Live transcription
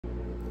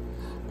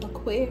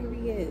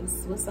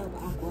Aquarius, what's up,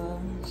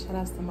 Aqua? Shout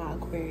outs to my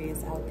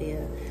Aquarius out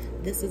there.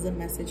 This is a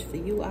message for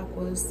you,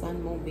 Aqua.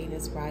 Sun, Moon,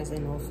 Venus,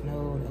 rising, North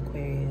Node,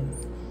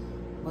 Aquarius.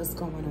 What's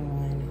going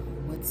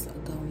on? What's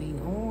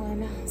going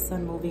on?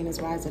 Sun, Moon,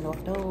 Venus, rising,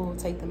 North Node.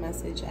 Take the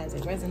message as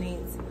it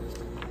resonates.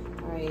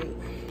 All right.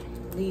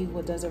 Leave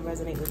what doesn't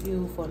resonate with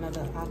you for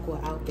another Aqua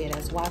out there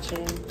that's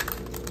watching.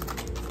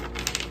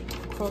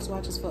 Cross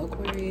watches for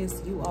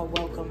Aquarius, you are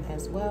welcome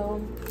as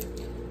well.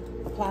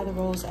 Apply the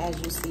roles as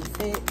you see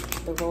fit.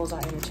 The roles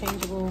are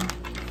interchangeable.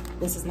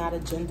 This is not a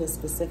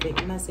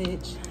gender-specific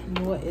message,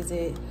 nor is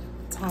it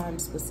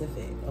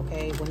time-specific,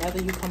 okay?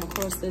 Whenever you come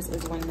across this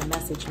is when the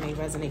message may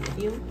resonate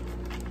with you.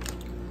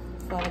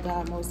 Father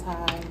God, Most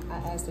High, I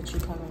ask that you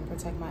cover and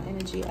protect my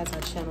energy as I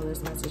channel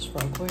this message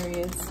for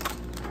Aquarius.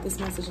 This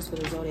message is for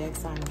the zodiac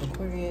sign of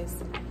Aquarius.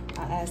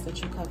 I ask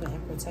that you cover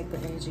and protect the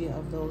energy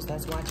of those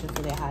that's watching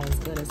for their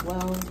highest good as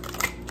well.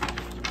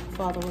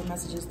 Father, what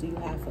messages do you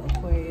have for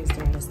Aquarius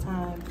during this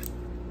time?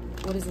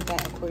 What is it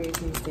that Aquarius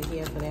needs to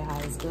hear for their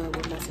highest good?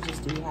 What messages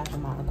do you have for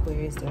my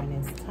Aquarius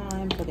during this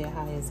time for their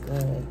highest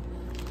good?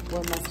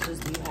 What messages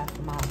do you have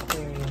for my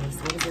Aquarius?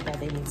 What is it that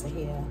they need to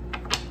hear?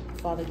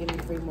 Father, give me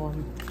 3 more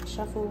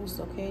shuffles,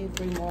 okay?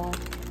 3 more.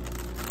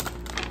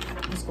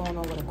 What's going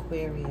on with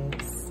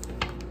Aquarius?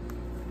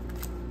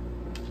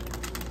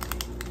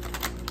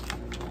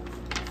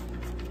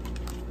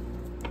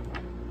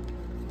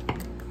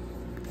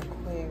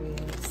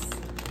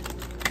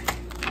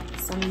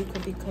 Some of you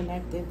could be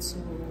connected to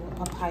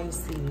a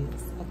Pisces,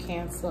 a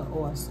Cancer,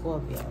 or a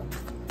Scorpio.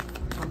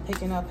 I'm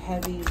picking up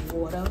heavy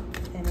water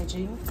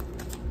energy.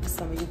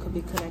 Some of you could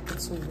be connected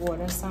to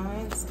water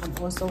signs. I'm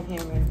also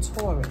hearing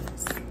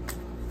Taurus.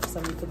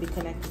 Some of you could be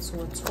connected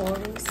to a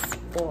Taurus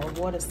or a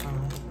water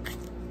sign.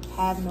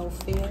 Have no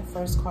fear,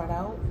 first card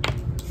out.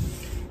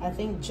 I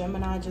think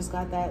Gemini just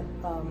got that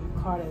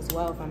card as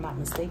well, if I'm not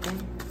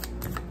mistaken.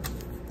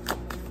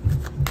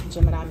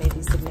 Gemini may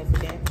be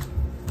significant.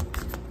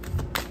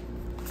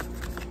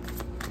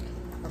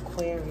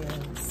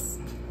 Aquarius.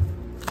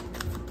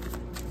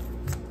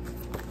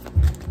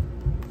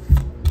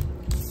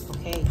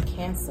 Okay,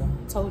 Cancer.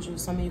 Told you,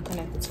 some of you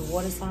connected to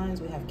water signs.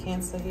 We have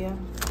Cancer here.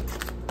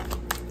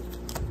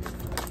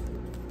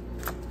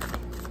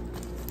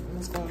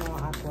 What's going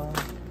on, Aqua?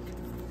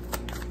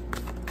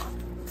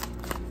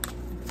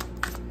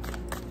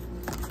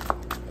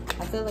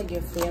 I feel like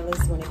you're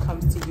fearless when it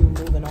comes to you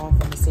moving on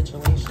from a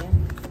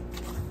situation.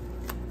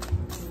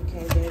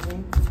 Okay,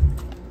 baby.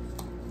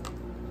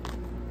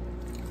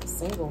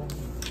 Single,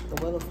 the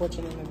Wheel of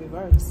Fortune in the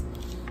reverse.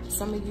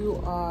 Some of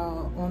you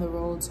are on the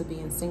road to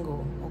being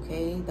single,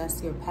 okay?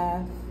 That's your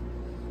path.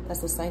 That's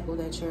the cycle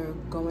that you're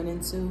going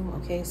into,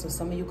 okay? So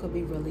some of you could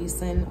be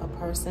releasing a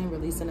person,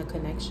 releasing a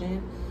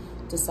connection,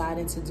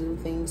 deciding to do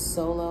things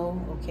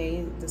solo,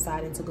 okay?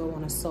 Deciding to go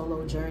on a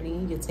solo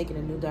journey. You're taking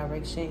a new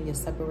direction. You're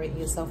separating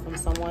yourself from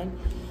someone.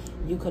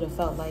 You could have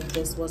felt like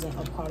this wasn't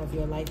a part of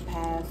your life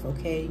path,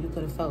 okay? You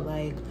could have felt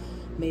like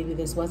maybe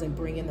this wasn't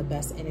bringing the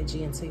best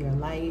energy into your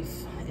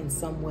life in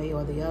some way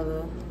or the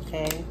other,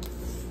 okay?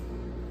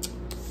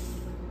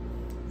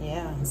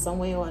 Yeah, in some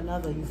way or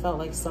another, you felt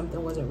like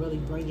something wasn't really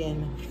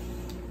bringing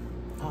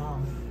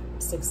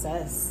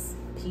success,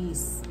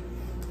 peace.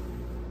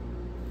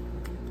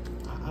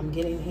 I'm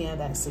getting here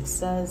that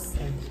success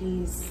and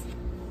peace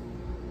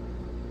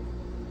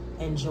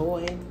and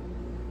joy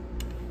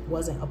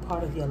wasn't a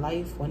part of your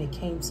life when it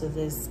came to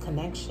this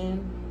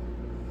connection.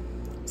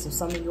 So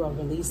some of you are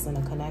releasing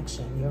a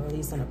connection. You're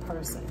releasing a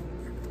person.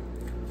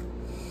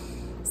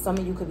 Some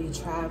of you could be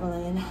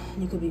traveling.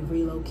 You could be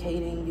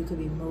relocating. You could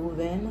be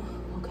moving.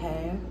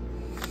 Okay.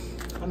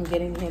 I'm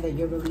getting here that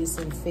you're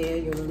releasing fear.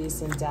 You're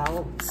releasing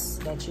doubts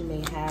that you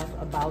may have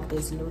about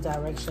this new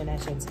direction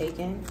that you're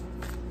taking.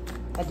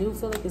 I do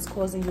feel like it's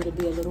causing you to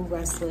be a little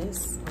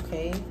restless.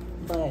 Okay.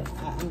 But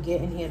I'm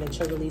getting here that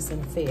you're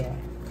releasing fear.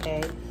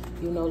 Okay.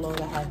 You no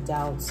longer have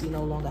doubts. You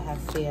no longer have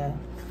fear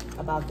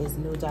about this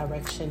new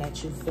direction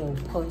that you feel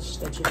pushed,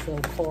 that you feel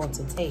called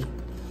to take.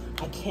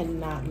 I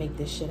cannot make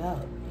this shit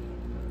up.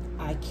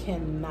 I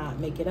cannot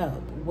make it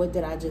up. What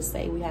did I just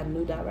say? We have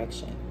new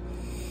direction.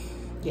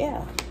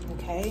 Yeah,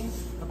 okay.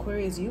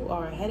 Aquarius, you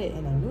are headed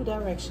in a new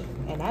direction.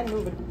 And that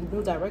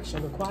new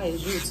direction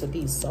requires you to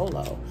be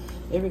solo.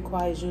 It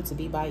requires you to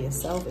be by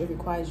yourself. It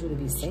requires you to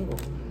be single.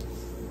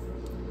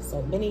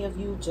 So many of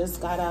you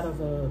just got out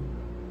of a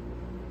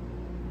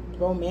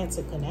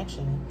romantic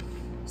connection.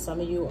 Some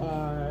of you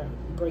are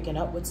breaking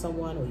up with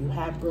someone, or you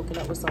have broken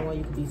up with someone.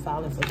 You could be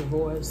filing for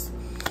divorce,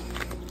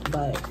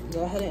 but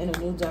you're headed in a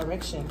new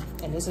direction,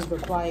 and this is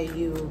requiring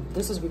you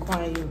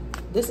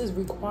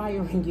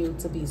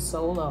to be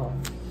solo.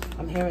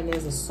 I'm hearing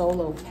there's a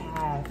solo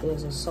path,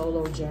 there's a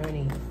solo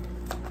journey.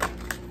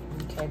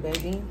 Okay,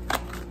 baby,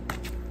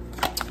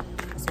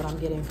 that's what I'm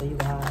getting for you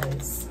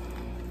guys.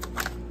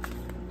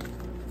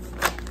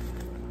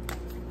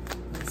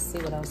 Let's see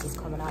what else is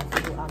coming out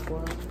for you,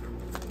 Aqua.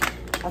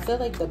 I feel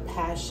like the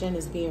passion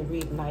is being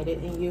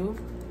reignited in you.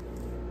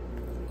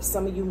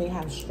 Some of you may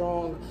have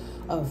strong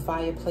of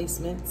fire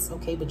placements,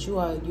 okay? But you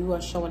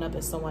are showing up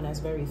as someone that's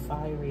very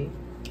fiery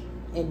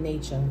in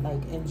nature.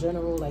 Like in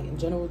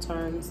general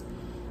terms,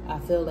 I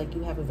feel like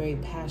you have a very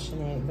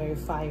passionate, very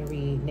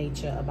fiery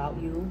nature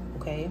about you,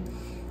 okay?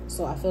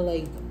 So I feel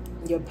like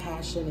your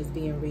passion is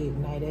being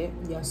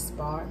reignited, your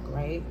spark,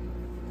 right?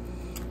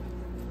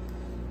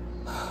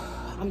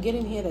 I'm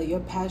getting here that your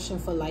passion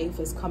for life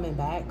is coming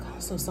back.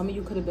 So some of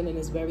you could have been in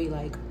this very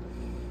like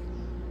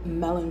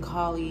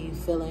melancholy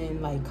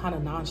feeling, like kind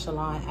of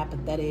nonchalant,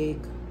 apathetic,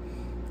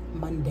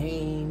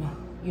 mundane,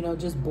 you know,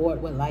 just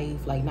bored with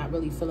life, like not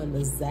really feeling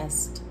the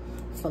zest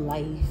for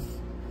life.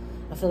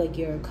 I feel like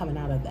you're coming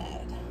out of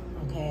that,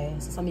 okay?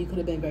 So some of you could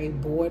have been very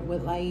bored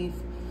with life,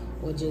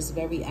 or just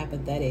very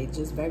apathetic,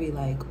 just very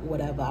like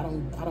whatever, I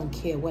don't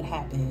care what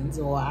happens,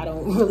 or I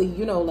don't really,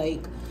 you know,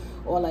 like,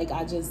 or like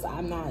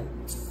I'm not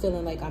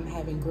feeling like I'm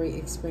having great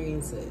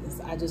experiences.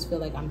 I just feel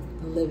like I'm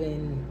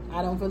living.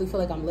 I don't really feel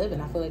like I'm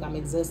living. I feel like I'm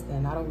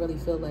existing. I don't really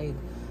feel like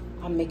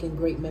I'm making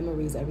great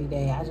memories every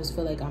day. I just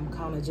feel like I'm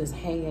kind of just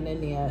hanging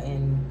in there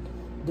and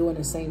doing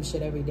the same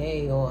shit every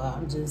day, or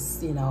I'm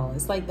just, you know,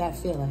 it's like that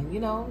feeling, you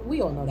know,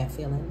 we all know that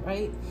feeling,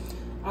 right?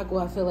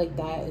 Aqua, I feel like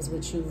that is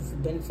what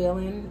you've been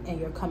feeling, and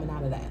you're coming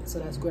out of that, so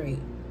that's great,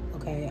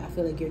 okay? I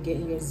feel like you're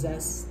getting your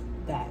zest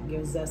back,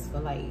 your zest for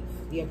life,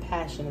 your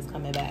passion is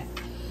coming back.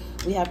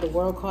 We have the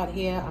World card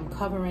here. I'm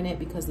covering it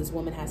because this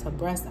woman has her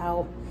breast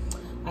out.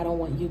 I don't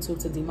want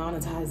YouTube to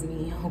demonetize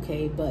me,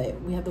 okay?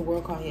 But we have the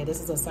World card here.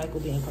 This is a cycle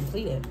being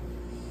completed.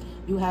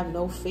 You have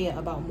no fear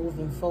about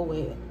moving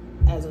forward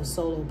as a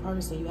solo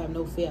person. You have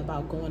no fear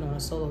about going on a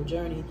solo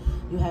journey.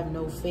 You have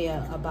no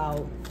fear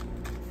about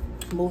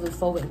moving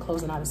forward and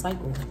closing out a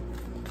cycle.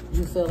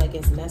 You feel like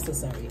it's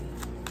necessary.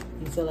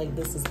 You feel like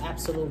this is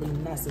absolutely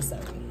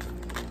necessary.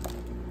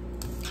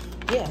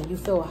 Yeah, you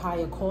feel a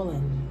higher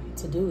calling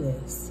to do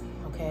this,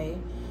 okay?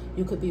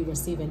 You could be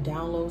receiving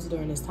downloads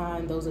during this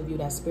time. Those of you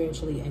that's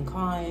spiritually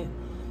inclined,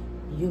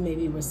 you may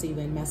be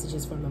receiving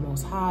messages from the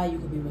Most High. You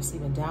could be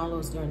receiving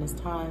downloads during this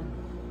time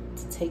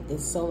to take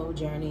this solo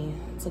journey,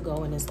 to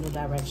go in this new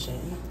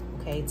direction,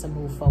 okay, to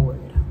move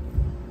forward.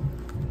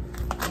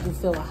 You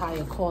feel a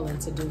higher calling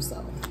to do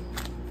so,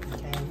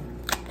 okay?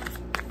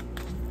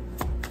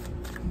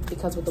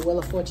 Because with the Wheel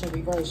of Fortune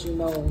reverse, you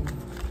know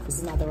this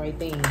is not the right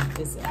thing.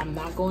 I'm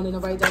not going in the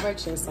right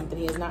direction. Something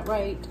here is not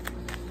right.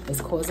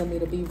 It's causing me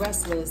to be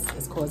restless.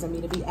 It's causing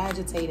me to be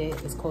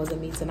agitated. It's causing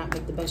me to not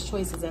make the best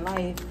choices in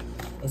life.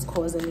 It's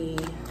causing me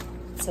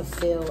to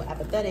feel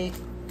apathetic.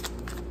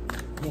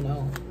 You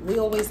know, we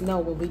always know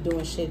when we're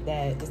doing shit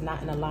that is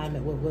not in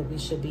alignment with what we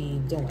should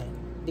be doing,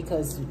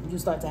 because you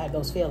start to have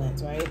those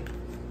feelings, right?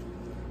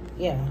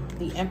 Yeah,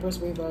 the Empress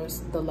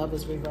reverse, the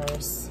Lovers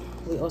reverse.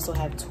 We also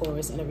have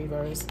Taurus in a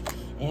reverse,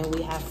 and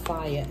we have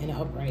fire in an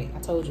upright. I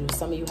told you,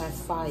 some of you have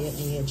fire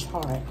in your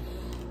chart.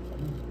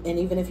 And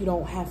even if you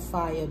don't have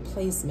fire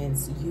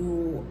placements,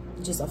 you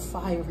just a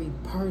fiery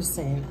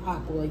person,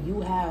 Aqua.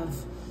 You have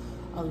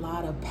a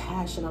lot of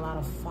passion, a lot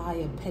of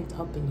fire pent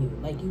up in you.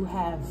 Like you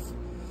have,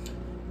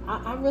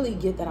 I really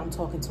get that I'm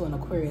talking to an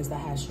Aquarius that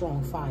has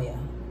strong fire.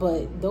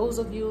 But those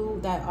of you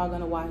that are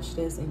going to watch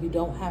this and you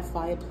don't have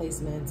fire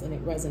placements and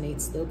it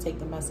resonates, still take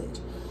the message.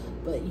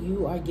 But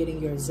you are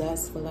getting your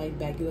zest for life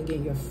back. You are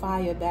getting your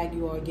fire back.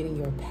 You are getting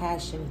your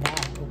passion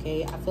back,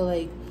 okay? I feel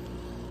like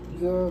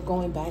you're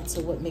going back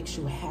to what makes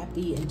you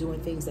happy and doing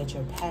things that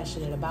you're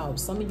passionate about.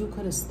 Some of you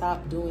could have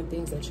stopped doing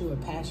things that you were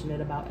passionate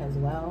about as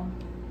well.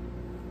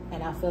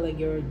 And I feel like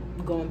you're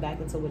going back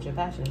into what you're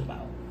passionate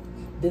about.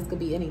 This could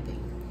be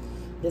anything.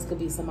 This could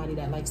be somebody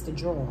that likes to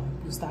draw.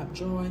 You stop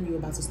drawing, you're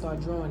about to start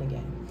drawing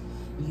again.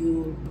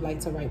 You like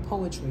to write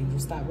poetry. You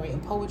stop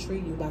writing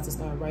poetry, you're about to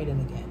start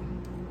writing again.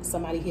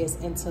 Somebody here is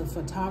into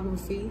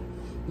photography.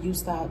 You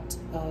stopped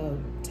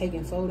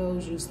taking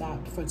photos, you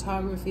stopped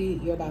photography,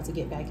 you're about to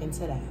get back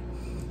into that.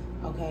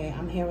 Okay,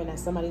 I'm hearing that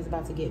somebody's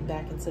about to get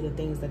back into the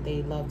things that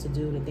they love to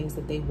do, the things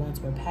that they once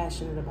were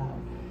passionate about.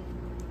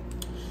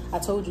 I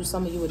told you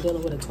some of you were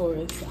dealing with a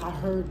Taurus. I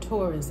heard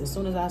Taurus. As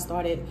soon as I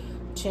started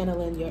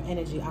channeling your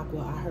energy,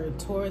 Aqua, I heard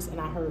Taurus, and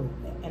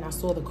I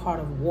saw the card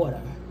of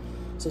water.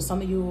 So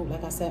some of you,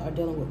 like I said, are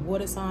dealing with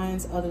water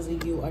signs. Others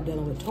of you are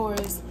dealing with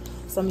Taurus.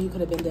 Some of you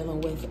could have been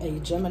dealing with a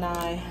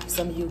Gemini.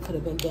 Some of you could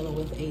have been dealing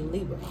with a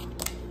Libra.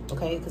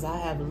 Okay, because I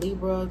have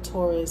Libra,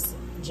 Taurus,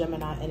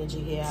 Gemini energy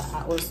here.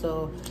 I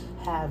also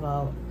have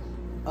a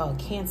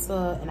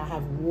Cancer, and I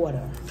have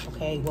water.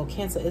 Okay, well,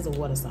 Cancer is a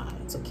water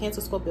sign. So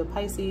Cancer, Scorpio,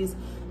 Pisces,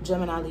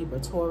 Gemini, Libra,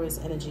 Taurus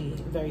energy,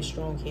 very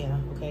strong here.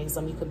 Okay,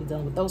 some of you could be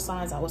dealing with those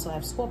signs. I also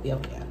have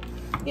Scorpio here.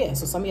 Yeah,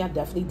 so some of you are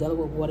definitely dealing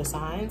with water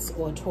signs,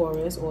 or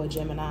Taurus, or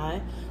Gemini,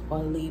 or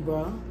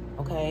Libra.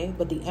 Okay,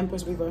 but the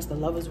Empress reverse, the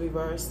Lovers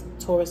reverse,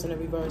 Taurus in the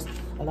reverse.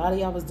 A lot of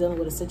y'all was dealing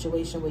with a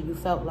situation where you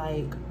felt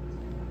like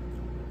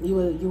you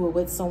were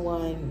with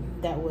someone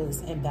that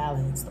was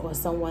imbalanced, or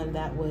someone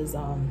that was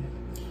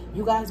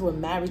you guys were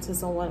married to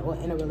someone or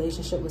in a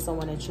relationship with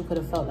someone that you could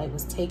have felt like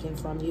was taken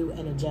from you,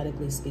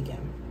 energetically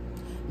speaking.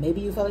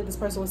 Maybe you felt like this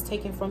person was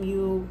taken from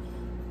you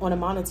on a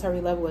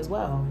monetary level as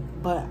well.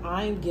 But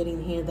I'm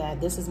getting here that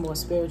this is more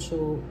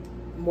spiritual,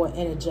 more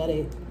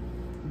energetic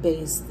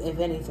based, if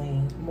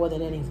anything, more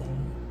than anything.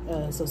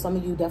 So some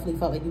of you definitely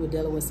felt like you were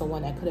dealing with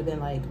someone that could have been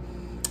like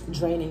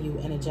draining you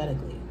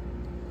energetically.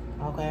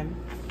 Okay.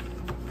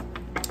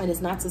 And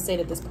it's not to say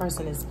that this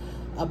person is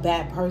a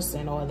bad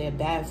person or they're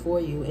bad for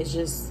you. It's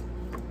just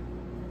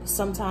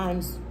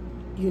sometimes,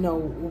 you know,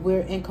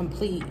 we're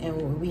incomplete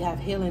and we have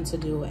healing to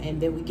do,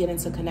 and then we get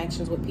into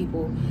connections with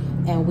people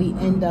and we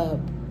end up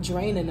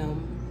draining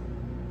them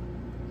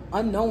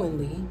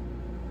unknowingly,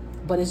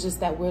 but it's just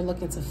that we're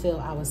looking to fill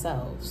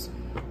ourselves,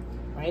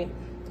 right?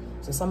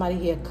 So somebody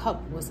here,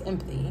 cup was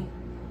empty,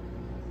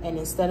 and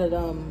instead of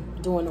them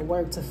doing the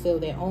work to fill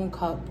their own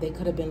cup, they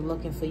could have been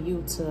looking for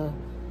you to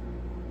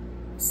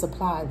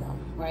supply them,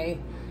 right?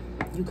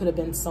 You could have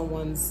been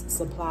someone's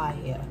supply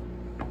here.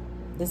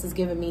 This is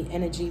giving me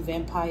energy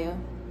vampire,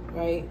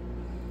 right?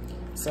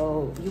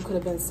 So you could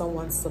have been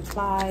someone's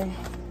supply.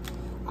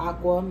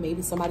 Aqua,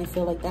 maybe somebody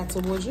feel like that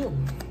towards you.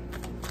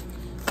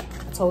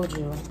 I told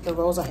you, the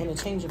roles are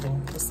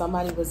interchangeable. If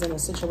somebody was in a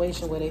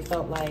situation where they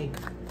felt like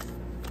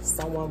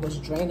someone was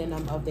draining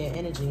them of their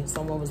energy,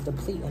 someone was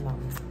depleting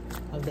them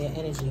of their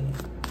energy.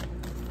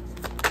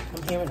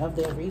 I'm hearing of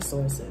their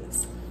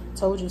resources.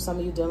 Told you some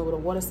of you dealing with a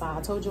water sign.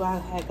 I told you I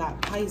had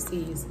got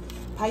Pisces.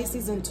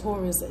 Pisces and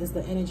Taurus is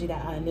the energy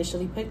that I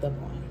initially picked up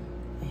on.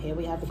 And here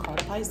we have the card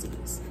of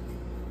Pisces.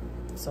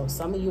 So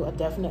some of you are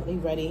definitely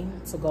ready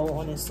to go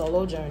on this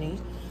solo journey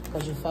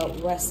because you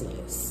felt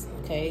restless.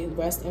 Okay,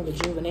 rest and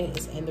rejuvenate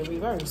is in the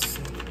reverse.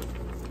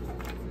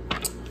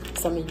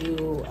 Some of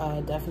you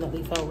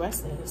definitely felt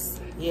restless.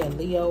 Yeah,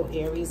 Leo,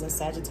 Aries, and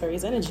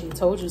Sagittarius energy.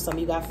 Told you some of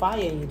you got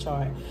fire in your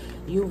chart.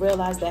 You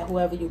realize that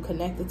whoever you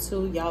connected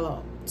to, y'all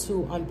are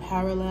too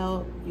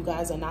unparalleled. You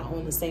guys are not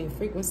on the same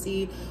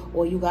frequency,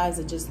 or you guys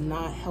are just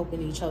not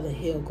helping each other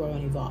heal, grow,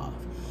 and evolve.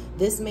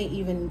 This may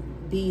even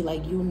be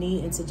like you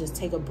needing to just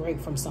take a break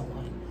from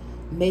someone.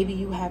 Maybe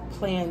you have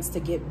plans to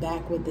get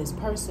back with this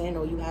person,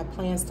 or you have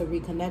plans to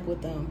reconnect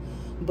with them,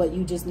 but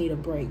you just need a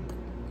break.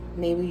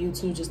 Maybe you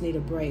two just need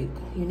a break.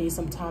 You need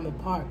some time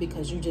apart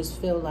because you just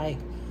feel like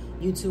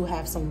you two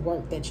have some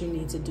work that you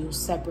need to do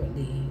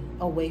separately,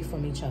 away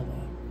from each other,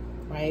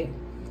 right?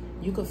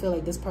 You could feel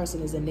like this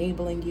person is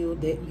enabling you,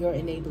 that you're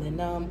enabling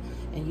them,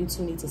 and you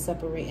two need to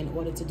separate in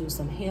order to do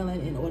some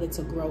healing, in order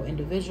to grow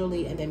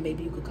individually, and then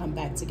maybe you could come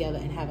back together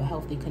and have a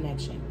healthy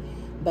connection.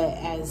 But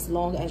as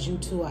long as you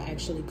two are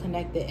actually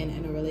connected and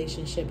in a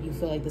relationship, you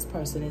feel like this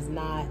person is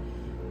not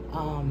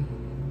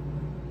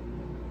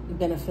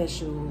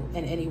beneficial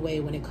in any way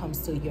when it comes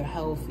to your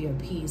health, your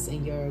peace,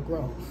 and your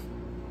growth.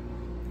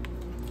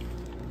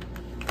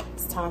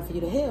 It's time for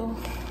you to heal.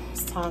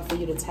 It's time for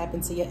you to tap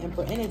into your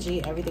Emperor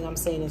energy. Everything I'm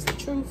saying is the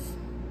truth.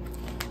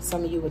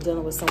 Some of you were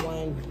dealing with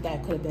someone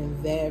that could have been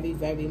very,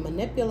 very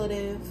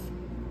manipulative,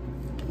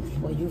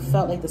 or you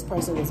felt like this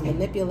person was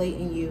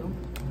manipulating you.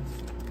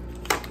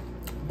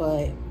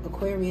 But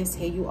Aquarius,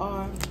 here you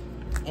are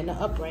in the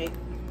upright.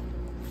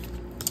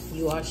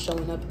 You are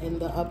showing up in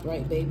the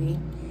upright, baby.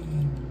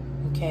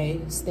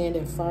 Okay,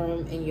 standing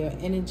firm in your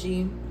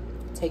energy,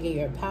 taking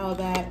your power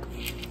back.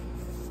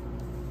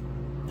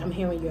 I'm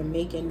hearing you're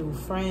making new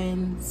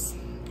friends.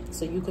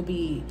 So you could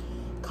be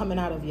coming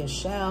out of your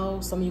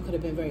shell. Some of you could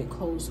have been very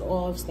closed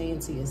off, staying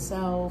to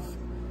yourself,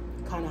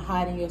 kind of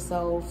hiding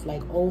yourself,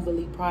 like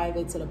overly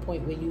private to the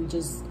point where you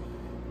just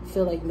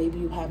feel like maybe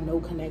you have no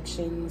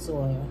connections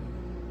or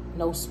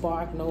no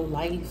spark, no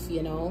life,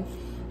 you know.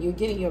 You're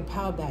getting your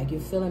power back.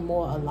 You're feeling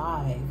more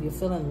alive. You're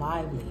feeling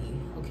lively.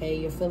 Okay,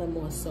 you're feeling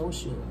more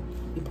social.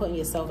 You're putting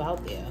yourself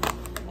out there.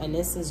 And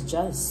this is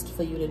just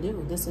for you to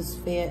do. This is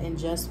fair and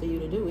just for you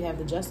to do. We have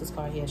the Justice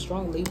card here.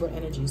 Strong Libra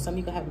energy. Some of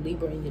you could have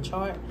Libra in your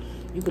chart.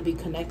 You could be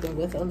connecting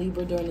with a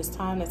Libra during this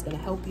time. That's going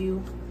to help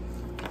you.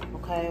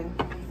 Okay.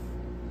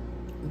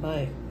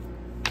 But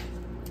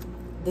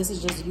this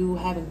is just you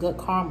having good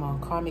karma,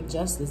 karmic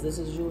justice. This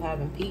is you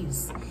having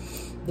peace.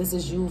 This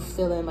is you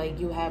feeling like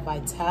you have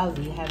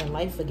vitality, having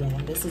life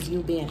again. This is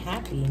you being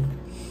happy.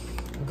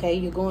 Okay,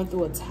 you're going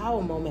through a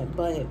tower moment,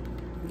 but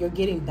you're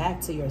getting back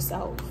to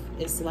yourself.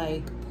 It's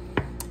like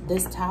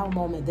this tower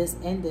moment, this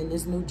ending,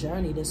 this new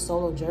journey, this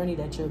solo journey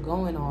that you're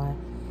going on.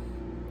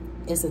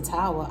 It's a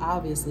tower,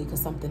 obviously,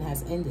 because something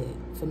has ended.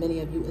 For many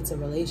of you, it's a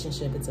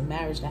relationship, it's a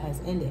marriage that has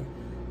ended.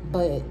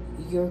 But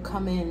you're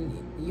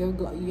coming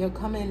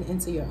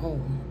into your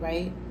own,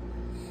 right?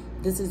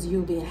 This is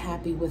you being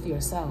happy with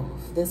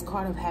yourself. This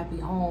card of happy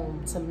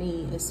home, to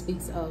me, it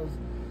speaks of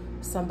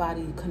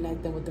somebody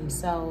connecting with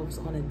themselves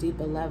on a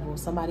deeper level,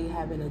 somebody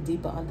having a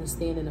deeper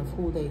understanding of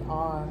who they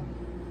are,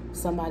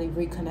 somebody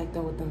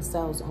reconnecting with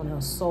themselves on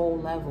a soul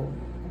level,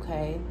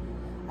 okay?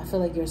 I feel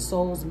like your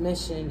soul's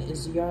mission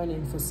is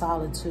yearning for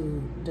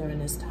solitude during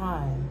this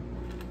time.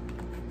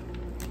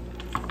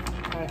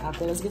 All right, out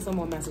there, let's get some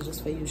more messages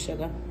for you,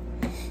 sugar.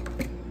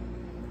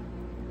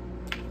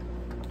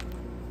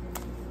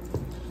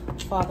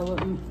 Father,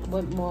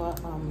 what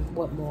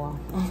more?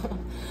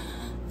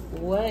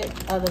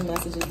 What other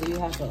messages do you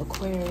have for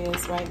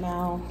Aquarius right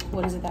now?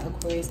 What is it that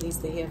Aquarius needs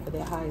to hear for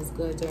their highest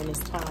good during this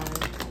time?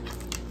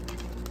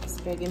 Let's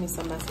Spirit, give me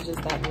some messages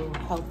that will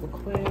help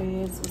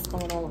Aquarius. What's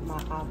going on with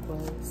my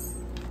Aquas?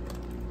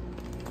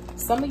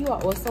 Some of you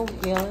are also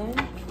healing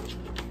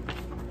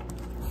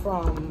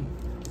from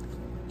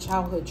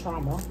childhood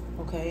trauma,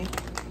 okay?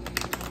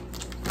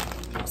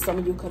 Some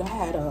of you could have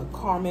had a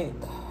karmic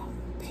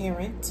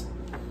parent,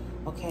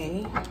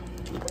 okay,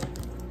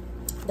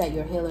 that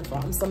you're healing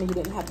from. Some of you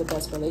didn't have the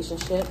best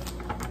relationship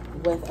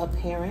with a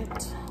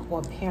parent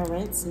or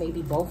parents,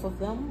 maybe both of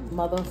them,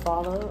 mother,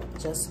 father,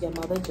 just your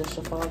mother, just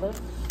your father.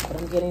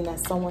 But I'm getting that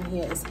someone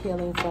here is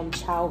healing from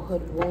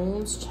childhood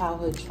wounds,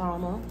 childhood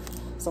trauma.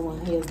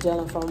 Someone here is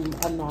dealing from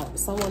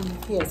someone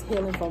here is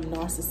healing from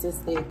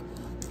narcissistic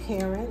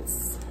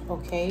parents,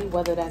 okay,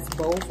 whether that's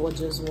both or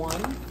just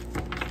one.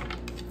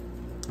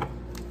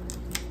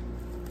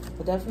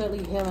 But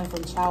definitely healing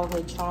from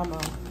childhood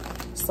trauma.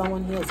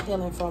 Someone here is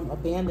healing from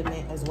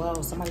abandonment as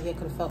well. Somebody here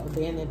could have felt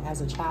abandoned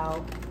as a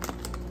child.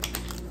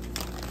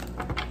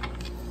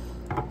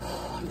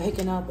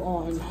 Picking up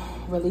on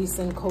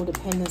releasing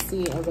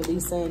codependency and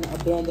releasing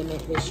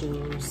abandonment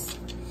issues.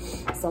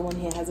 Someone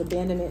here has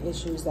abandonment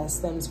issues that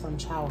stems from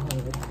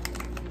childhood.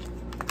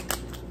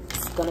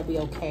 It's gonna be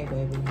okay,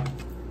 baby.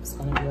 It's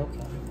gonna be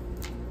okay.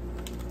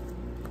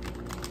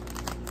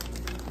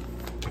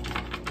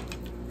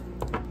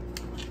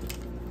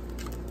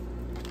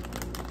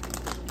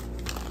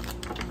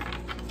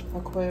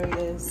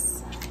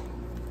 Aquarius,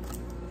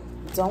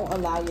 don't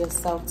allow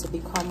yourself to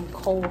become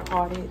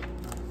cold-hearted,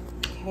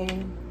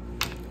 okay?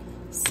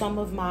 Some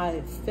of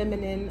my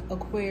feminine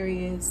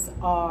Aquarius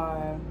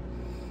are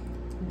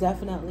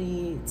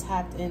definitely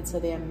tapped into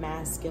their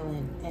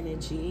masculine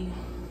energy,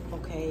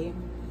 okay?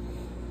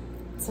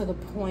 To the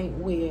point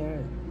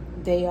where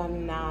they are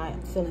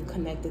not feeling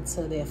connected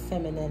to their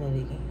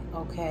femininity,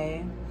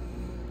 okay?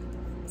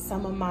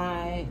 Some of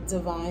my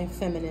divine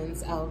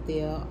feminines out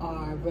there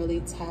are really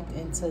tapped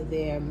into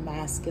their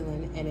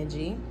masculine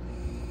energy.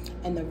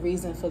 And the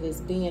reason for this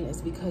being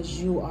is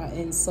because you are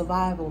in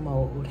survival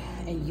mode,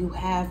 and you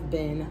have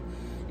been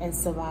in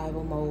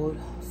survival mode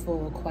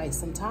for quite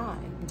some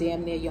time.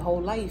 Damn near your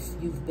whole life,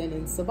 you've been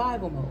in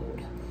survival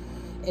mode.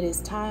 It is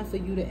time for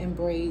you to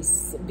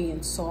embrace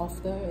being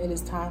softer. It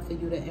is time for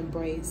you to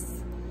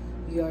embrace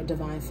your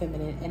divine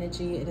feminine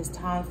energy. It is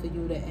time for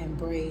you to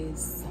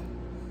embrace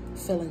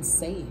feeling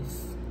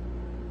safe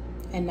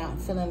and not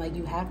feeling like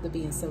you have to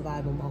be in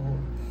survival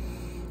mode.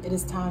 It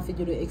is time for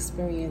you to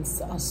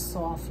experience a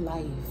soft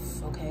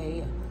life,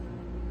 okay?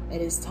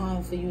 It is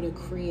time for you to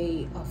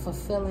create a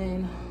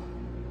fulfilling,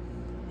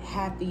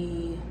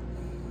 happy,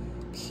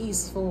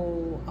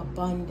 peaceful,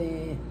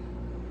 abundant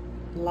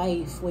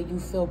life where you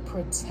feel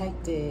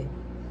protected,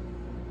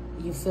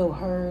 you feel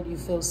heard, you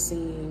feel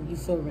seen, you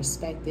feel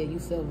respected, you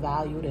feel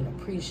valued and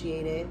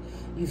appreciated,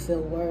 you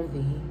feel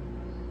worthy,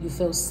 you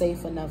feel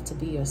safe enough to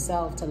be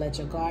yourself, to let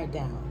your guard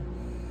down.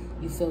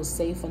 You feel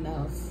safe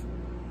enough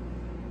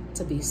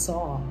to be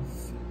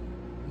soft,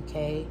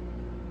 okay?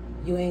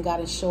 You ain't got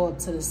to show up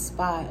to the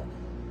spot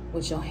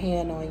with your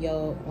hand on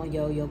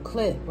your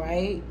clip,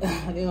 right?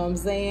 You know what I'm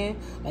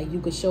saying? Like, you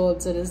could show up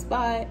to the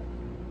spot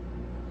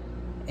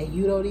and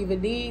you don't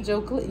even need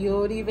your clip. You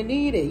don't even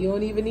need it. You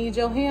don't even need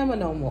your hammer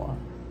no more.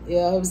 You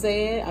know what I'm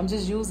saying? I'm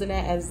just using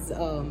that as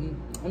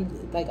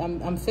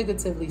I'm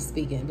figuratively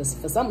speaking, but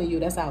for some of you,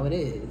 that's how it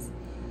is.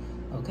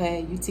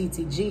 Okay, you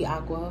TTG,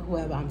 Aqua,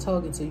 whoever I'm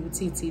talking to, you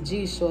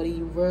TTG, shorty,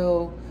 you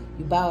real,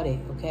 you bout it,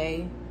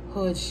 okay?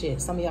 Hood shit.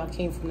 Some of y'all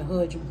came from the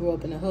hood, you grew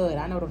up in the hood.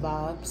 I know the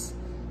vibes,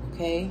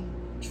 okay?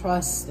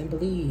 Trust and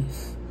believe,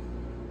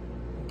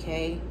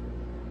 okay?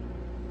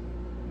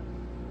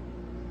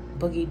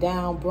 Boogie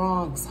down,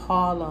 Bronx,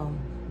 Harlem,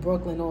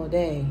 Brooklyn all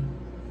day.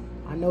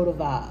 I know the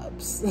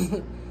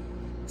vibes.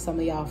 Some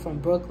of y'all from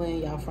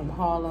Brooklyn, y'all from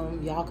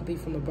Harlem, y'all could be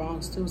from the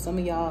Bronx too. Some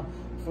of y'all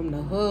from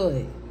the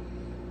hood.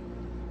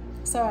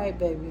 It's all right,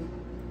 baby.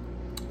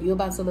 You're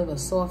about to live a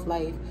soft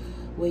life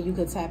where you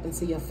could tap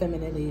into your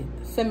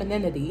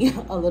femininity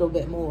a little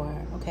bit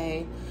more,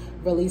 okay?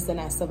 Releasing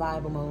that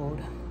survival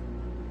mode.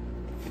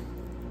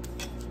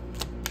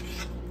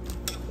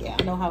 Yeah,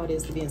 I know how it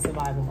is to be in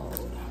survival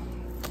mode,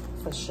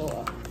 for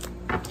sure.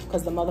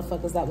 Because the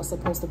motherfuckers that were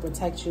supposed to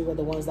protect you were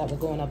the ones that were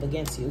going up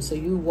against you. So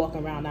you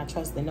walking around not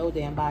trusting no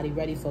damn body,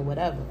 ready for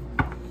whatever.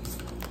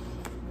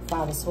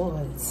 Five of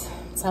Swords.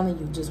 I'm telling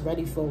you, just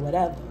ready for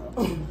whatever.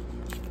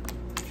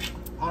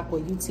 Aqua,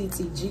 you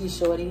TTG,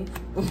 shorty.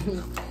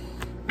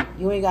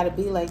 You ain't got to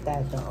be like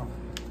that, though.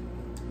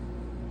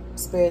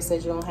 Spirit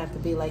says you don't have to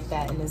be like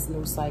that in this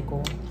new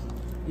cycle.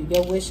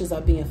 Your wishes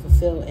are being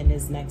fulfilled in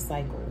this next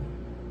cycle.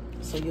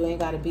 So you ain't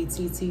got to be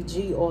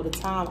TTG all the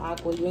time,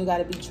 Aqua. You ain't got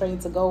to be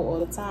trained to go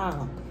all the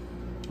time.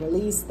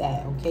 Release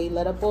that, okay?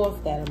 Let up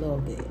off that a little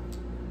bit.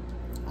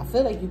 I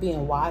feel like you're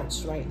being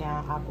watched right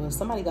now, Aqua.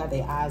 Somebody got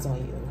their eyes on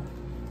you.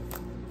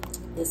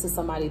 This is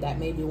somebody that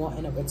may be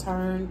wanting a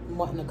return,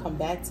 wanting to come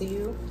back to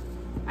you.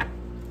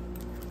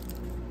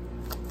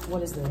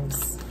 What is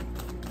this?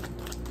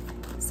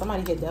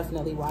 Somebody here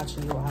definitely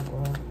watching you,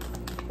 Aqua.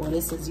 Or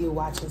this is you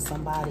watching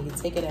somebody.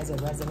 Take it as it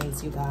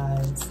resonates, you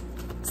guys.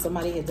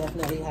 Somebody here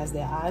definitely has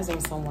their eyes on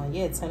someone.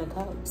 Yeah, 10 of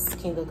Cups,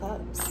 King of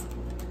Cups.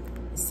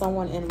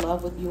 Someone in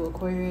love with you,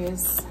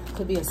 Aquarius.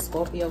 Could be a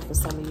Scorpio for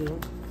some of you.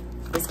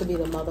 This could be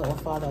the mother or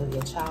father of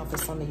your child for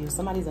some of you.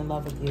 Somebody's in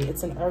love with you.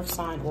 It's an earth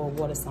sign or a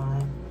water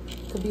sign.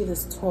 Could be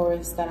this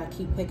Taurus that I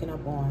keep picking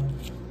up on.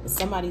 But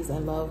somebody's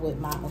in love with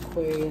my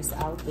Aquarius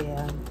out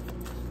there.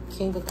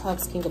 King of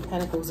Cups, King of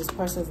Pentacles. This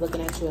person is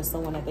looking at you as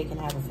someone that they can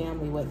have a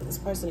family with. This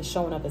person is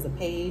showing up as a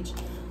page.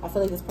 I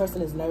feel like this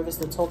person is nervous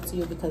to talk to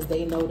you because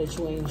they know that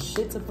you ain't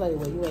shit to play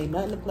with. You ain't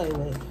nothing to play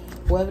with.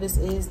 Whoever this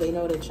is, they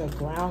know that you're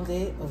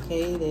grounded,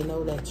 okay? They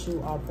know that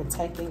you are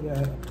protecting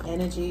your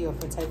energy. You're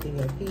protecting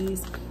your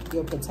peace.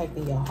 You're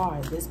protecting your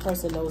heart. This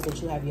person knows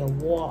that you have your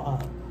war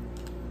up.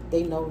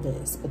 They know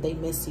this, but they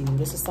miss you.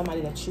 This is somebody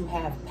that you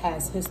have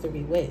past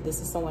history with. This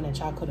is someone that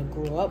y'all could have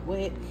grew up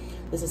with.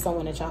 This is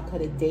someone that y'all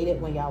could have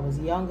dated when y'all was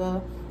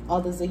younger.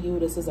 Others of you,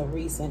 this is a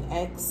recent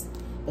ex.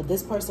 But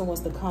this person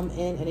wants to come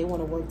in and they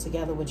want to work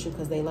together with you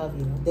because they love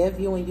you. They're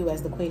viewing you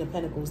as the Queen of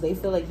Pentacles. They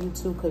feel like you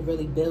two could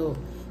really build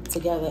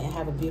together and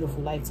have a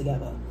beautiful life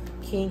together.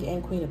 King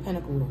and Queen of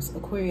Pentacles.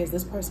 Aquarius,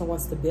 this person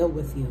wants to build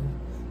with you.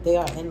 They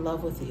are in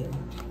love with you.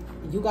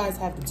 You guys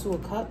have the Two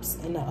of Cups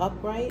in the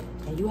upright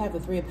and you have the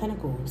Three of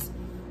Pentacles.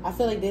 I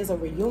feel like there's a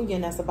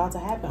reunion that's about to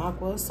happen,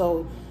 Aqua.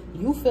 So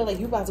you feel like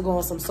you about to go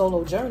on some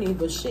solo journey,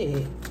 but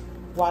shit,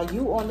 while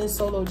you on this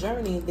solo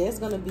journey, there's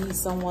going to be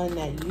someone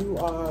that you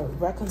are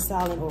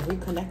reconciling or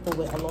reconnecting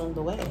with along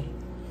the way.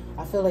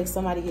 I feel like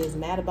somebody here is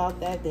mad about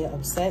that. They're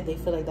upset. They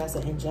feel like that's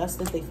an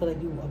injustice. They feel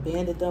like you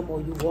abandoned them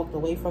or you walked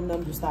away from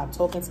them. You stopped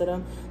talking to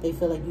them. They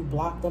feel like you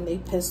blocked them. They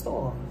pissed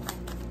off.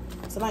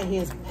 Somebody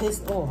here is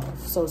pissed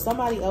off. So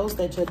somebody else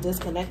that you're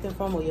disconnecting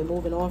from or you're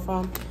moving on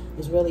from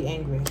is really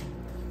angry.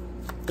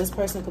 This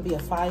person could be a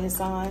fire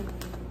sign.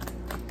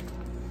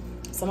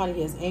 Somebody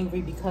here is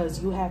angry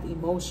because you have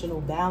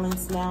emotional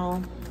balance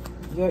now.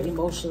 You're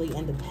emotionally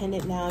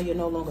independent now. You're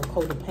no longer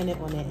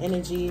codependent on their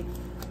energy.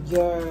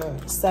 You're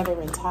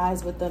severing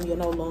ties with them. You're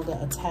no longer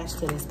attached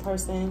to this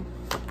person.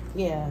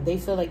 Yeah, they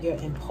feel like you're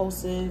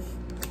impulsive.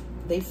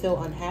 They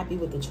feel unhappy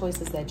with the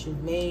choices that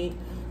you've made.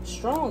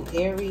 Strong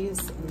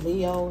Aries,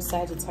 Leo,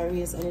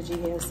 Sagittarius energy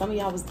here. Some of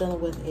y'all was dealing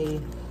with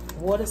a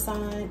water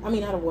sign. I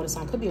mean, not a water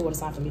sign. Could be a water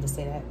sign for me to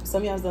say that.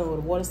 Some of y'all was dealing with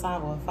a water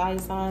sign or a fire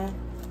sign.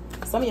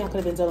 Some of y'all could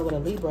have been dealing with a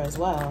Libra as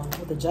well,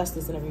 with the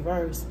Justice in the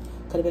reverse.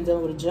 Could have been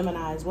dealing with a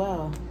Gemini as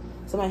well.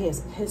 Somebody here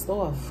is pissed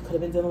off. Could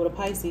have been dealing with a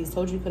Pisces.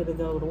 Told you could have been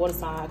dealing with a water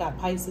sign. I got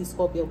Pisces,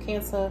 Scorpio,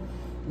 Cancer,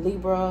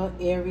 Libra,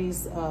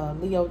 Aries,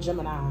 Leo,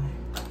 Gemini.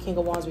 King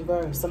of Wands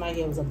reverse. Somebody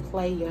here was a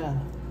player.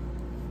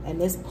 And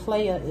this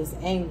player is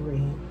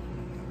angry.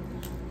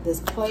 This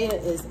player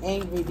is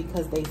angry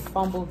because they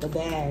fumbled the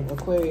bag.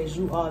 Aquarius,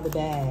 you are the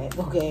bag,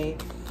 okay?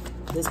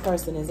 This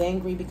person is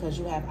angry because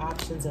you have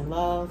options in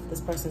love. This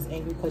person is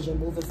angry because you're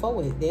moving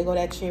forward. There go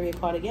that Chariot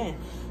card again.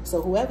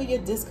 So whoever you're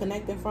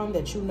disconnecting from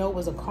that you know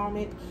was a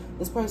karmic,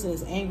 this person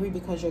is angry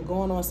because you're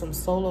going on some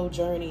solo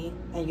journey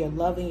and you're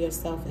loving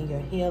yourself and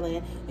you're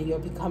healing and you're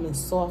becoming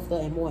softer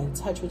and more in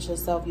touch with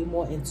yourself. You're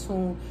more in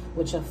tune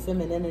with your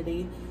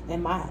femininity.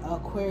 And my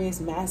Aquarius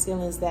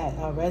masculines that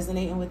are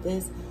resonating with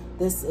this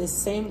is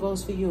same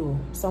goes for you.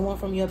 Someone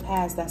from your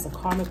past that's a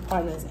karmic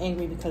partner is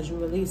angry because you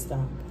released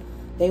them.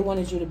 They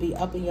wanted you to be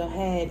up in your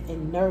head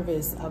and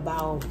nervous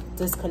about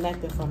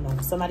disconnecting from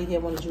them. Somebody here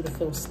wanted you to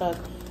feel stuck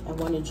and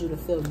wanted you to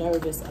feel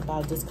nervous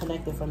about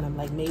disconnecting from them.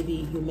 Like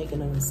maybe you're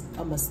making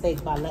a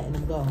mistake by letting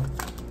them go.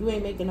 You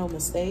ain't making no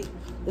mistake.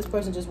 This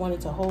person just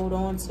wanted to hold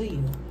on to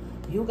you.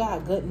 You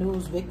got good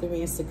news,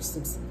 victory, and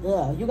success.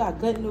 You got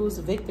good news,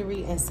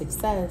 victory, and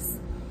success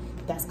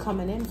that's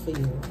coming in for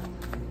you.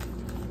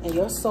 And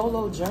your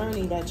solo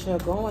journey that you're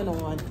going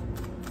on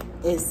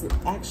is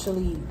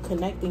actually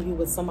connecting you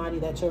with somebody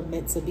that you're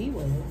meant to be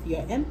with.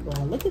 Your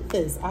Emperor. Look at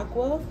this,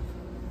 Aqua.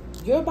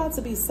 You're about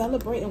to be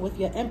celebrating with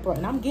your Emperor.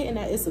 And I'm getting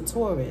that it's a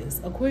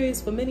Taurus.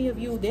 Aquarius, for many of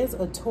you, there's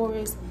a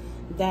Taurus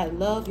that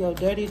love your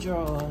dirty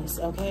drawers,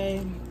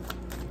 okay?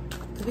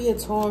 Could be a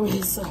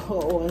Taurus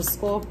or a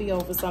Scorpio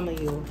for some of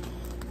you.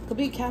 Could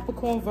be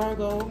Capricorn,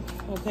 Virgo,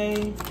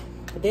 okay?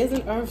 But there's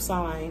an earth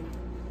sign,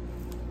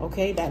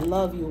 okay, that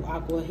love you,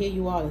 Aqua. Here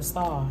you are, the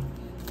star.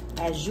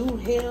 As you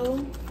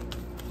heal,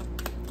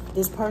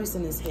 this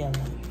person is healing.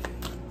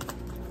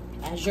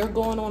 As you're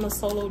going on a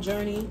solo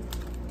journey,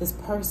 this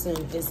person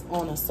is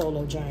on a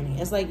solo journey.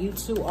 It's like you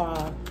two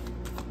are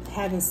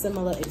having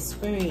similar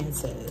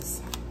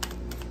experiences.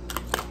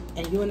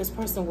 And you and this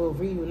person will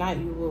reunite.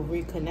 You will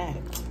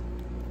reconnect.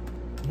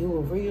 You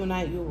will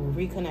reunite. You will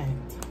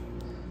reconnect.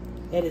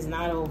 It is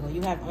not over.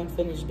 You have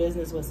unfinished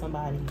business with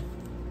somebody.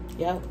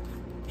 Yep.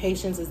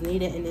 Patience is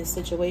needed in this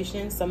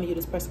situation. Some of you,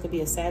 this person could be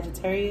a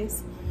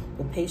Sagittarius,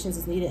 but patience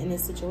is needed in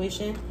this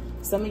situation.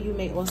 Some of you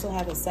may also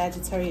have a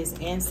Sagittarius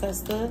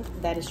ancestor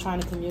that is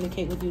trying to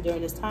communicate with you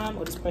during this time,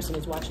 or this person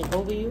is watching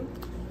over you,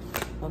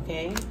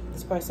 okay?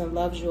 This person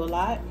loves you a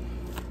lot.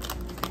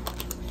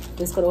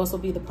 This could also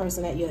be the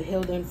person that you're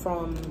healing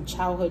from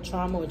childhood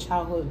trauma or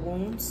childhood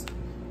wounds.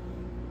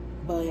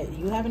 But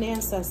you have an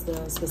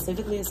ancestor,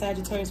 specifically a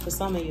Sagittarius for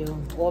some of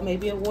you, or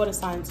maybe a water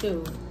sign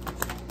too.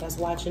 that's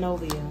watching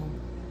over you.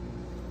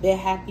 They're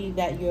happy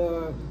that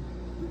you're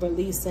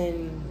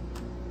releasing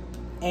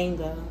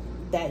anger,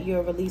 that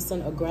you're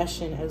releasing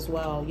aggression as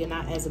well. You're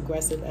not as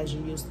aggressive as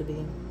you used to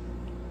be.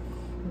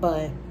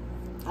 But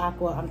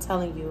Aqua, I'm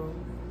telling you,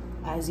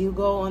 as you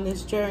go on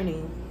this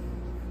journey,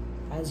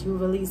 as you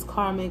release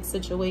karmic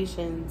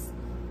situations,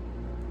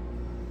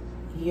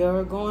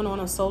 you're going on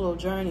a solo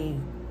journey.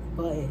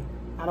 But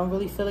I don't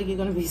really feel like you're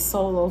going to be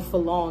solo for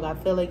long. I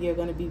feel like you're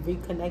going to be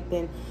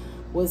reconnecting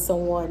with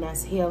someone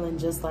that's healing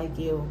just like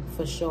you,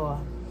 for sure.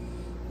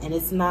 And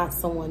it's not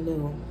someone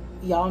new.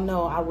 Y'all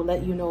know, I will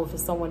let you know if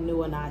it's someone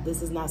new or not.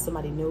 This is not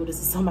somebody new. This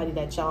is somebody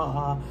that y'all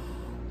are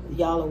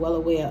well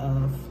aware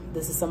of.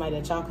 This is somebody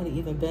that y'all could have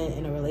even been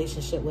in a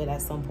relationship with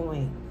at some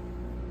point.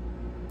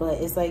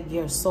 But it's like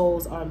your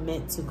souls are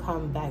meant to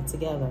come back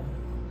together.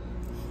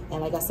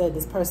 And like I said,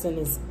 this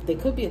person they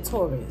could be a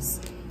Taurus,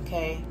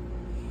 okay?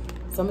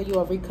 Some of you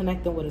are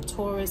reconnecting with a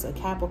Taurus, a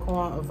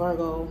Capricorn, a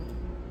Virgo,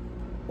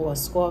 or a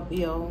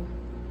Scorpio.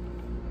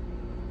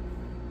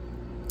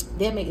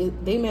 There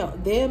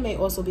may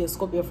also be a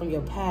Scorpio from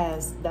your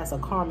past that's a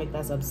karmic,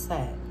 that's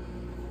upset.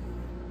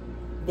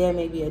 There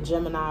may be a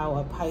Gemini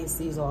or a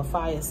Pisces or a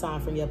fire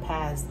sign from your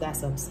past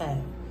that's upset.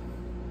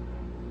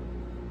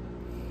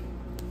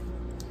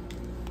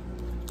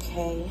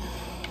 Okay.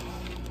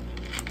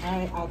 All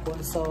right,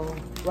 Aqua. So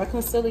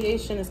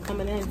reconciliation is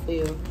coming in for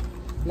you.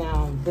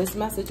 Now, this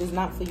message is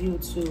not for you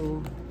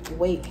to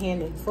wait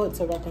hand and foot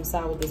to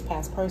reconcile with this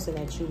past person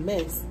that you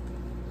missed.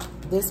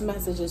 This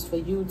message is for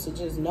you to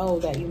just know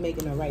that you're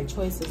making the right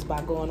choices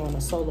by going on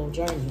a solo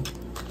journey.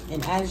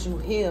 And as you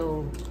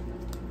heal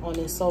on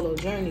this solo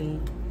journey,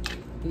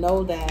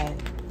 know that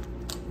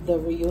the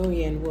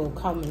reunion will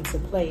come into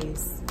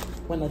place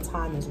when the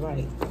time is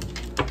right.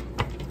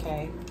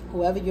 Okay?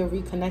 Whoever you're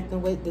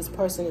reconnecting with, this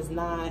person is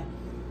not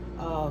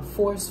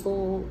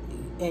forceful,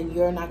 and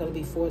you're not going to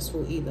be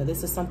forceful either.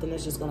 This is something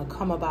that's just going to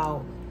come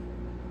about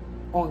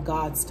on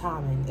God's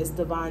timing. It's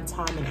divine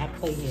timing at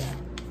play here.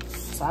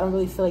 So I don't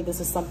really feel like this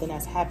is something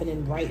that's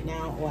happening right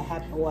now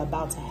or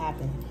about to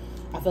happen.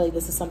 I feel like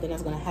this is something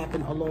that's going to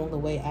happen along the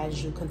way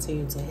as you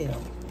continue to heal.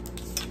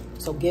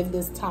 So give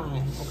this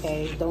time,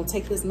 okay? Don't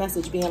take this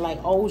message being like,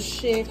 oh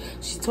shit,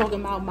 she's talking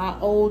about my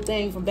old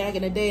thing from back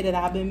in the day that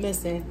I've been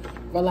missing.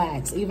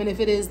 Relax. Even if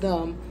it is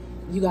them,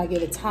 you got to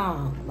give it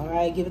time, all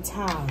right? Give it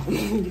time.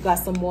 You got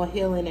some more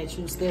healing that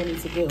you still need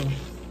to do.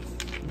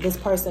 This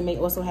person may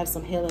also have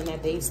some healing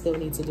that they still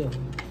need to do.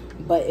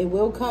 But it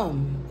will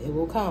come. It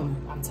will come.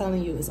 I'm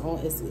telling you, it's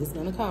going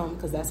to come,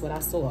 because that's what I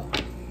saw.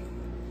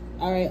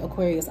 All right,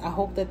 Aquarius, I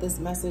hope that this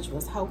message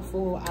was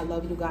helpful. I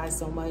love you guys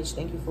so much.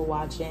 Thank you for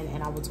watching,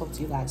 and I will talk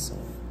to you guys soon.